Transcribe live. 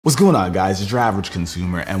What's going on, guys? It's your average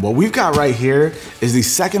consumer, and what we've got right here is the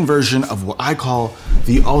second version of what I call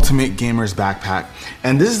the ultimate gamer's backpack.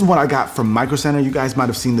 And this is what I got from Micro Center. You guys might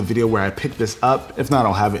have seen the video where I picked this up. If not,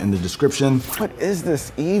 I'll have it in the description. What is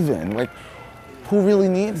this even? Like, who really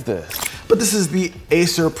needs this? But this is the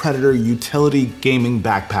Acer Predator utility gaming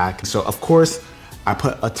backpack. So of course, I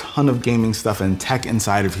put a ton of gaming stuff and tech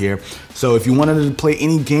inside of here. So if you wanted to play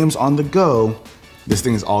any games on the go, this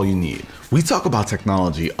thing is all you need. We talk about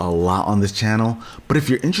technology a lot on this channel, but if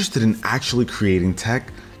you're interested in actually creating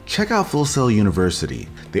tech, check out Full Sail University.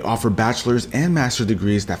 They offer bachelor's and master's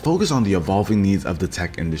degrees that focus on the evolving needs of the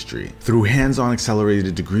tech industry. Through hands-on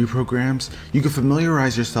accelerated degree programs, you can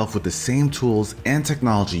familiarize yourself with the same tools and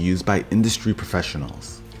technology used by industry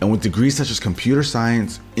professionals. And with degrees such as computer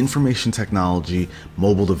science, information technology,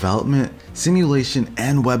 mobile development, simulation,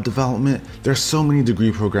 and web development, there are so many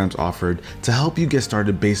degree programs offered to help you get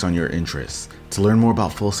started based on your interests. To learn more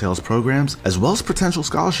about Full Sail's programs, as well as potential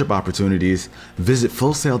scholarship opportunities, visit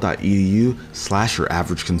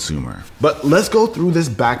fullsail.edu/UrAvgConsumer. But let's go through this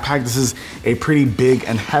backpack. This is a pretty big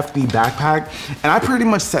and hefty backpack, and I pretty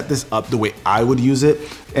much set this up the way I would use it.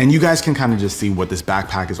 And you guys can kind of just see what this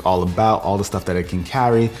backpack is all about, all the stuff that it can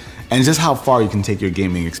carry, and just how far you can take your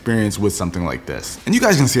gaming experience with something like this. And you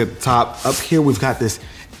guys can see at the top, up here, we've got this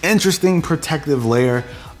interesting protective layer.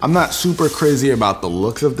 I'm not super crazy about the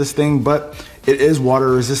looks of this thing, but it is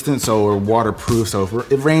water resistant, or waterproof. So if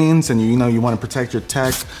it rains and you want to protect your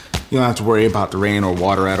tech, you don't have to worry about the rain or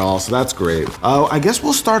water at all. So that's great. I guess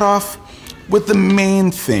we'll start off with the main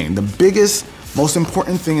thing, the biggest, most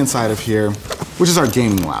important thing inside of here, which is our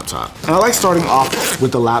gaming laptop. And I like starting off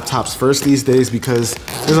with the laptops first these days because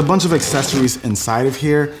there's a bunch of accessories inside of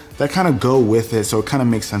here that kind of go with it. So it kind of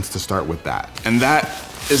makes sense to start with that. And that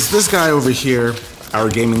is this guy over here, our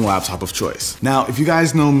gaming laptop of choice. Now, if you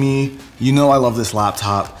guys know me, you know I love this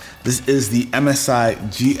laptop. This is the MSI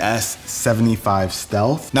GS75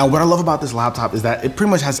 Stealth. Now, what I love about this laptop is that it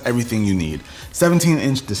pretty much has everything you need.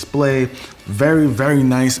 17-inch display, very, very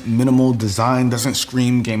nice, minimal design, doesn't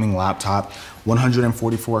scream gaming laptop,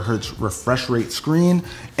 144 Hz refresh rate screen,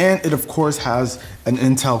 and it of course has an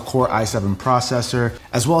Intel Core i7 processor,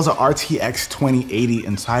 as well as an RTX 2080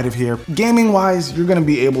 inside of here. Gaming wise, you're gonna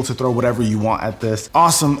be able to throw whatever you want at this.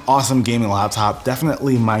 Awesome, awesome gaming laptop.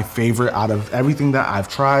 Definitely my favorite out of everything that I've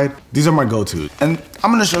tried. These are my go-tos. And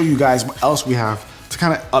I'm gonna show you guys what else we have to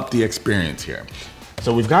kind of up the experience here.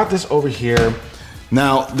 So we've got this over here.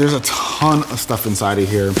 Now, there's a ton of stuff inside of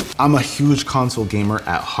here. I'm a huge console gamer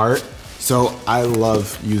at heart, so I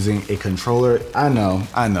love using a controller. I know,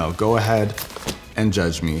 go ahead and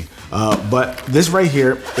judge me. But this right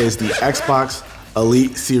here is the Xbox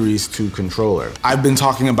Elite Series 2 controller. I've been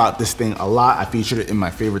talking about this thing a lot. I featured it in my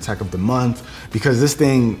favorite tech of the month because this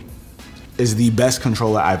thing is the best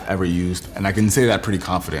controller I've ever used, and I can say that pretty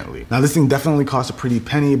confidently. Now, this thing definitely costs a pretty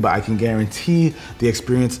penny, but I can guarantee the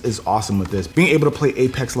experience is awesome with this. Being able to play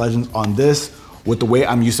Apex Legends on this with the way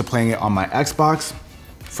I'm used to playing it on my Xbox,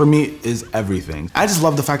 for me, is everything. I just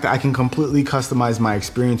love the fact that I can completely customize my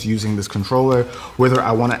experience using this controller, whether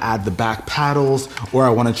I wanna add the back paddles or I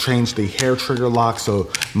wanna change the hair trigger lock so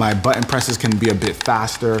my button presses can be a bit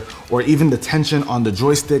faster, or even the tension on the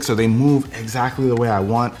joystick so they move exactly the way I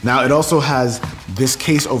want. Now, it also has this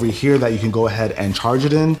case over here that you can go ahead and charge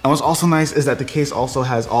it in. And what's also nice is that the case also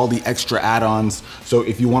has all the extra add-ons. So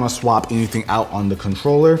if you wanna swap anything out on the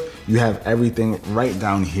controller, you have everything right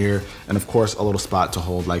down here. And of course, a little spot to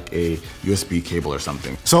hold like a USB cable or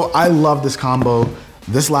something. So I love this combo.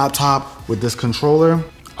 This laptop with this controller,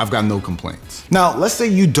 I've got no complaints. Now, let's say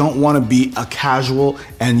you don't wanna be a casual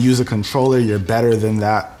and use a controller, you're better than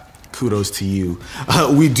that. Kudos to you.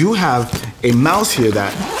 We do have a mouse here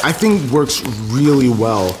that I think works really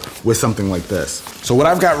well with something like this. So what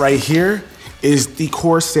I've got right here is the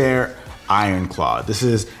Corsair Iron Claw. This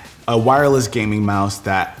is a wireless gaming mouse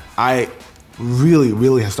that I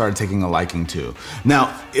really have started taking a liking to.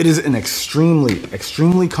 Now, it is an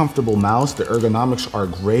extremely comfortable mouse. The ergonomics are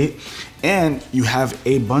great, and you have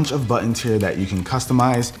a bunch of buttons here that you can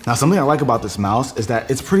customize. Now, something I like about this mouse is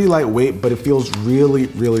that it's pretty lightweight, but it feels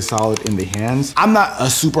really solid in the hands. I'm not a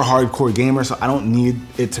super hardcore gamer, so I don't need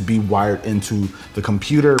it to be wired into the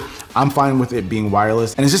computer. I'm fine with it being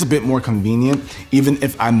wireless, and it's just a bit more convenient. Even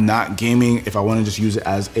if I'm not gaming, if I wanna just use it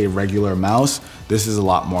as a regular mouse, this is a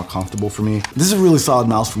lot more comfortable for me. This is a really solid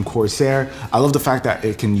mouse from Corsair. I love the fact that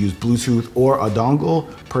it can use Bluetooth or a dongle.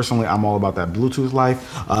 Personally, I'm all about that Bluetooth life,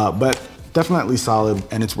 but definitely solid,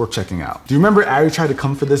 and it's worth checking out. Do you remember Ari tried to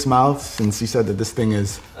come for this mouse since he said that this thing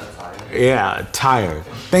is, tired.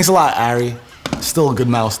 Thanks a lot, Ari. Still a good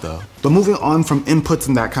mouse though. But moving on from inputs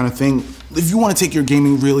and that kind of thing, if you want to take your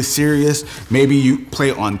gaming really serious, maybe you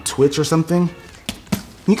play on Twitch or something,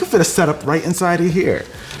 you can fit a setup right inside of here.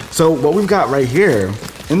 So what we've got right here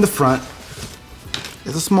in the front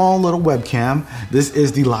is a small little webcam. This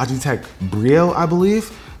is the Logitech Brio, I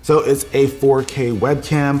believe. So it's a 4K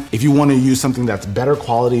webcam. If you want to use something that's better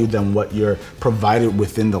quality than what you're provided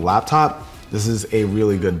within the laptop, this is a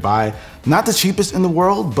really good buy. Not the cheapest in the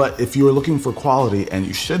world, but if you're looking for quality, and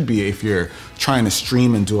you should be if you're trying to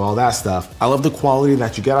stream and do all that stuff, I love the quality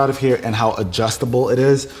that you get out of here and how adjustable it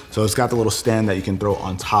is. So it's got the little stand that you can throw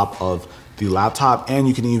on top of the laptop, and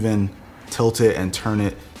you can even tilt it and turn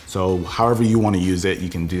it. So however you want to use it, you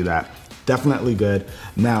can do that. Definitely good.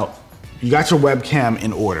 Now, you got your webcam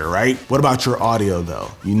in order, right? What about your audio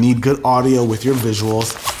though? You need good audio with your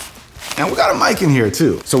visuals. And we got a mic in here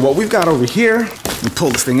too. So what we've got over here, let me pull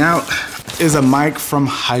this thing out, is a mic from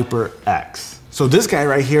HyperX. So this guy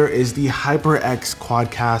right here is the HyperX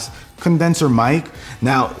Quadcast condenser mic.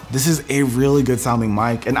 Now, this is a really good sounding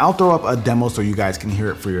mic, and I'll throw up a demo so you guys can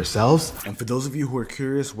hear it for yourselves. And for those of you who are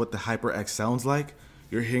curious what the HyperX sounds like,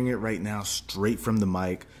 you're hearing it right now straight from the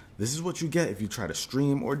mic. This is what you get if you try to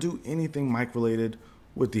stream or do anything mic related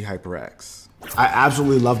with the HyperX. I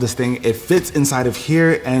absolutely love this thing. It fits inside of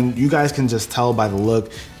here, and you guys can just tell by the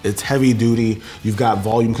look, it's heavy duty. You've got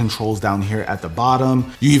volume controls down here at the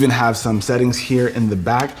bottom. You even have some settings here in the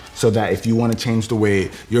back so that if you want to change the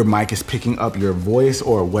way your mic is picking up your voice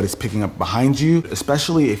or what it's picking up behind you,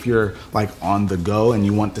 especially if you're like on the go and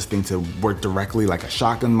you want this thing to work directly like a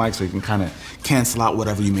shotgun mic so you can kind of cancel out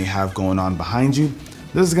whatever you may have going on behind you.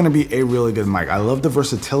 This is gonna be a really good mic. I love the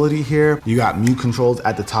versatility here. You got mute controls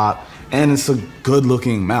at the top, and it's a good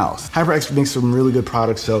looking mouse. HyperX makes some really good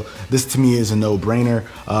products, so this to me is a no-brainer,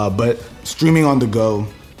 but streaming on the go,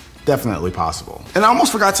 definitely possible. And I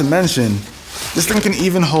almost forgot to mention, this thing can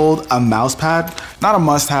even hold a mouse pad. Not a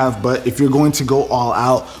must-have, but if you're going to go all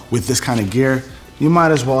out with this kind of gear, you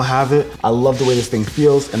might as well have it. I love the way this thing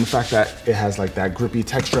feels, and the fact that it has like that grippy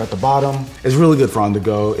texture at the bottom is really good for on the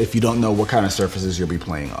go if you don't know what kind of surfaces you'll be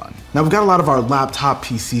playing on. Now we've got a lot of our laptop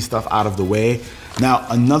PC stuff out of the way. Now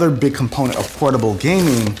another big component of portable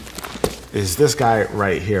gaming is this guy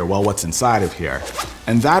right here. Well, what's inside of here?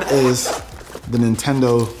 And that is the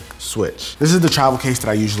Nintendo Switch. This is the travel case that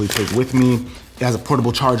I usually take with me. It has a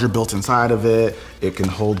portable charger built inside of it. It can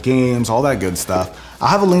hold games, all that good stuff. I'll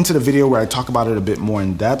have a link to the video where I talk about it a bit more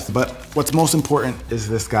in depth, but what's most important is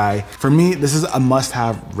this guy. For me, this is a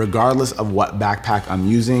must-have regardless of what backpack I'm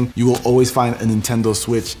using. You will always find a Nintendo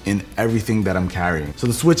Switch in everything that I'm carrying. So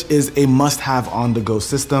the Switch is a must-have on-the-go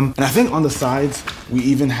system. And I think on the sides, we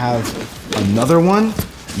even have another one.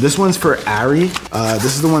 This one's for Ari.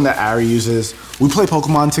 This is the one that Ari uses. We play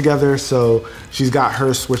Pokemon together, so she's got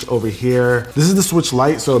her Switch over here. This is the Switch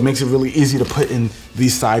Lite, so it makes it really easy to put in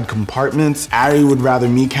these side compartments. Ari would rather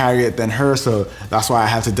me carry it than her, so that's why I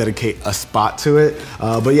have to dedicate a spot to it.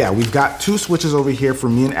 But yeah, we've got two Switches over here for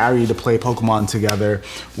me and Ari to play Pokemon together,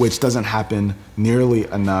 which doesn't happen nearly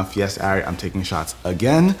enough. Yes, Ari, I'm taking shots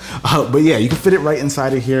again. But yeah, you can fit it right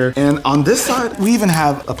inside of here. And on this side, we even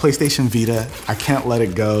have a PlayStation Vita. I can't let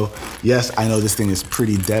it go. Yes, I know this thing is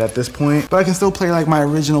pretty dead at this point, but I can still play like my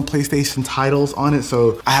original PlayStation titles on it,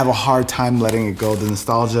 so I have a hard time letting it go. The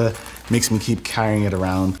nostalgia makes me keep carrying it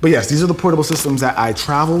around. But yes, these are the portable systems that I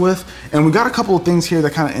travel with, and we got a couple of things here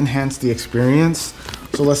that kind of enhance the experience.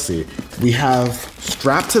 So let's see, we have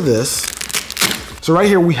strapped to this. So right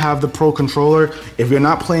here we have the Pro Controller. If you're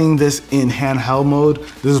not playing this in handheld mode,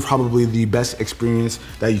 this is probably the best experience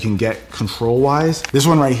that you can get control-wise. This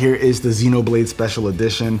one right here is the Xenoblade Special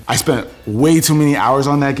Edition. I spent way too many hours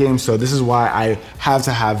on that game, so this is why I have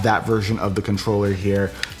to have that version of the controller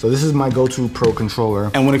here. So this is my go-to Pro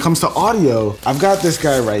Controller. And when it comes to audio, I've got this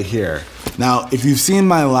guy right here. Now, if you've seen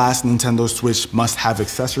my last Nintendo Switch must-have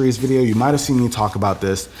accessories video, you might have seen me talk about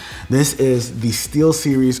this. This is the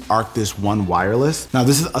SteelSeries Arctis One Wireless. Now,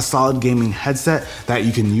 this is a solid gaming headset that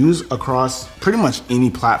you can use across pretty much any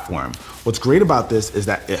platform. What's great about this is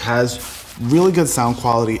that it has really good sound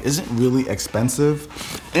quality, isn't really expensive,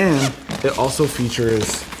 and it also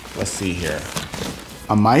features, let's see here,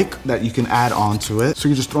 a mic that you can add on to it. So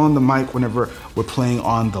you just throw in the mic whenever we're playing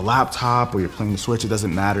on the laptop or you're playing the Switch, it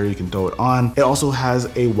doesn't matter, you can throw it on. It also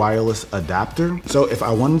has a wireless adapter. So if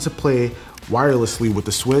I wanted to play wirelessly with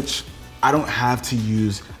the Switch, I don't have to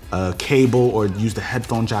use a cable or use the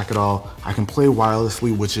headphone jack at all. I can play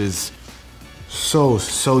wirelessly, which is so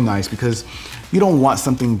nice, because you don't want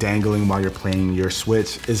something dangling while you're playing your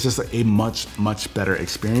Switch. It's just a much better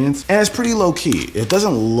experience. And it's pretty low key. It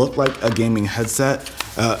doesn't look like a gaming headset.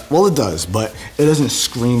 Well, it does, but it doesn't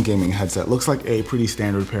scream gaming headset. It looks like a pretty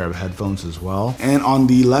standard pair of headphones as well. And on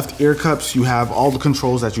the left ear cups, you have all the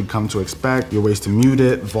controls that you'd come to expect, your ways to mute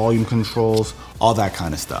it, volume controls, all that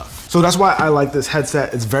kind of stuff. So that's why I like this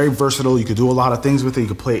headset. It's very versatile. You could do a lot of things with it. You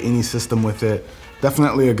could play any system with it.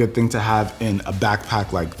 Definitely a good thing to have in a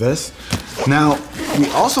backpack like this. Now, we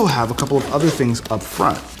also have a couple of other things up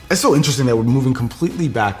front. It's so interesting that we're moving completely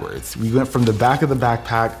backwards. We went from the back of the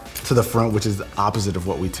backpack to the front, which is the opposite of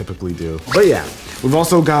what we typically do. But yeah, we've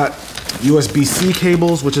also got USB-C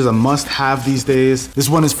cables, which is a must-have these days. This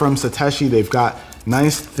one is from Satechi. They've got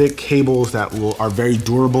nice thick cables that are very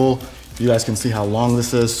durable. You guys can see how long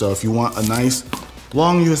this is. So if you want a nice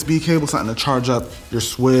long USB cable, something to charge up your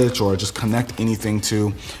Switch or just connect anything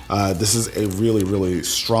to, this is a really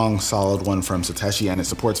strong, solid one from Satechi, and it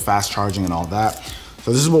supports fast charging and all that.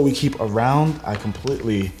 So this is what we keep around. I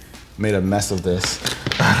completely made a mess of this.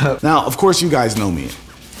 Now, of course, you guys know me.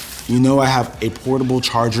 You know I have a portable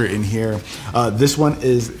charger in here. This one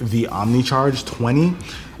is the OmniCharge 20.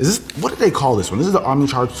 What did they call this one? This is the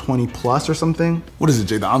OmniCharge 20 Plus or something? What is it,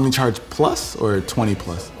 Jay? The OmniCharge Plus or 20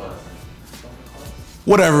 Plus?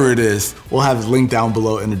 Whatever it is, we'll have it linked down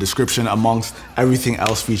below in the description amongst everything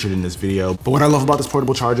else featured in this video. But what I love about this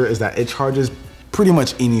portable charger is that it charges pretty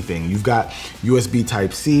much anything. You've got USB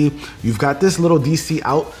Type-C, you've got this little DC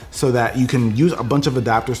out so that you can use a bunch of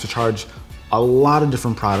adapters to charge a lot of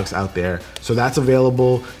different products out there. So that's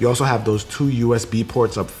available. You also have those 2 USB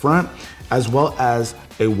ports up front, as well as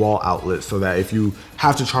a wall outlet so that if you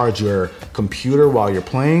have to charge your computer while you're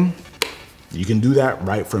playing, you can do that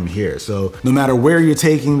right from here. So no matter where you're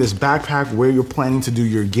taking this backpack, where you're planning to do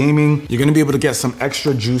your gaming, you're gonna be able to get some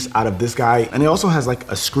extra juice out of this guy. And it also has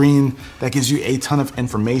like a screen that gives you a ton of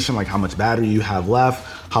information, like how much battery you have left,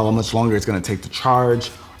 how much longer it's gonna take to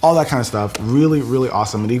charge, all that kind of stuff. Really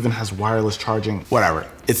awesome. It even has wireless charging, whatever.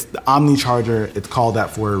 It's the Omni charger. It's called that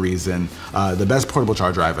for a reason. The best portable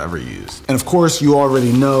charger I've ever used. And of course, you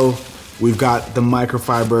already know, we've got the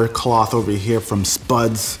microfiber cloth over here from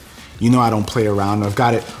Spuds. You know I don't play around. I've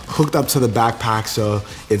got it hooked up to the backpack, so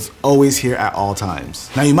it's always here at all times.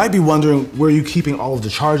 Now you might be wondering, where are you keeping all of the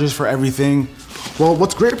chargers for everything? Well,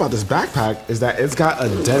 what's great about this backpack is that it's got a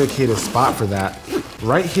dedicated spot for that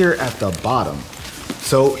right here at the bottom.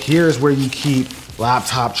 So here's where you keep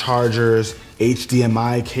laptop chargers,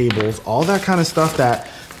 HDMI cables, all that kind of stuff that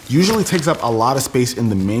usually takes up a lot of space in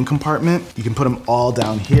the main compartment. You can put them all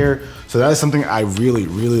down here. So that is something I really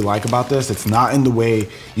like about this. It's not in the way.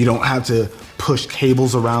 You don't have to push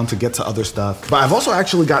cables around to get to other stuff. But I've also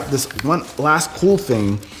actually got this one last cool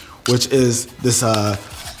thing, which is this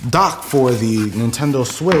dock for the Nintendo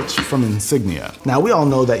Switch from Insignia. Now we all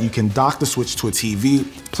know that you can dock the Switch to a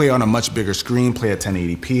TV, play on a much bigger screen, play at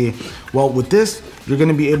 1080p. Well, with this, you're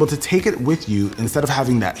gonna be able to take it with you. Instead of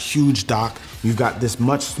having that huge dock, you've got this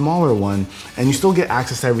much smaller one, and you still get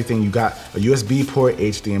access to everything. You got a USB port,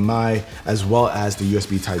 HDMI, as well as the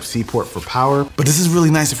USB Type-C port for power. But this is really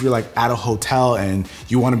nice if you're like at a hotel and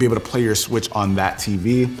you wanna be able to play your Switch on that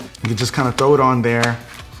TV. You can just kind of throw it on there,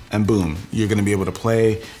 and boom, you're gonna be able to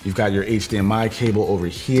play. You've got your HDMI cable over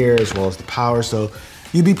here as well as the power. So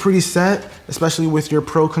you'd be pretty set, especially with your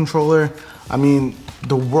Pro controller. I mean,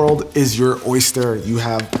 the world is your oyster. You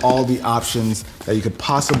have all the options that you could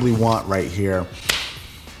possibly want right here.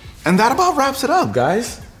 And that about wraps it up,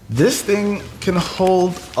 guys. This thing can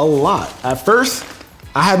hold a lot. At first,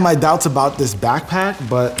 I had my doubts about this backpack,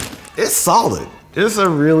 but it's solid. It's a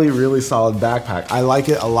really solid backpack. I like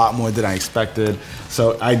it a lot more than I expected.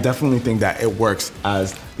 So I definitely think that it works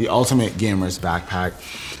as the ultimate gamer's backpack.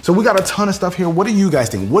 So we got a ton of stuff here. What do you guys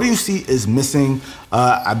think? What do you see is missing?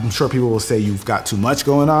 I'm sure people will say you've got too much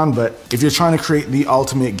going on, but if you're trying to create the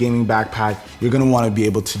ultimate gaming backpack, you're gonna wanna be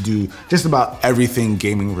able to do just about everything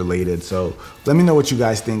gaming related. So let me know what you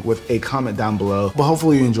guys think with a comment down below. But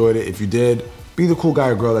hopefully you enjoyed it. If you did, be the cool guy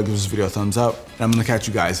or girl that gives this video a thumbs up, and I'm gonna catch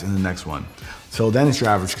you guys in the next one. Till then, it's your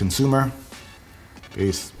average consumer.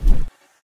 Peace.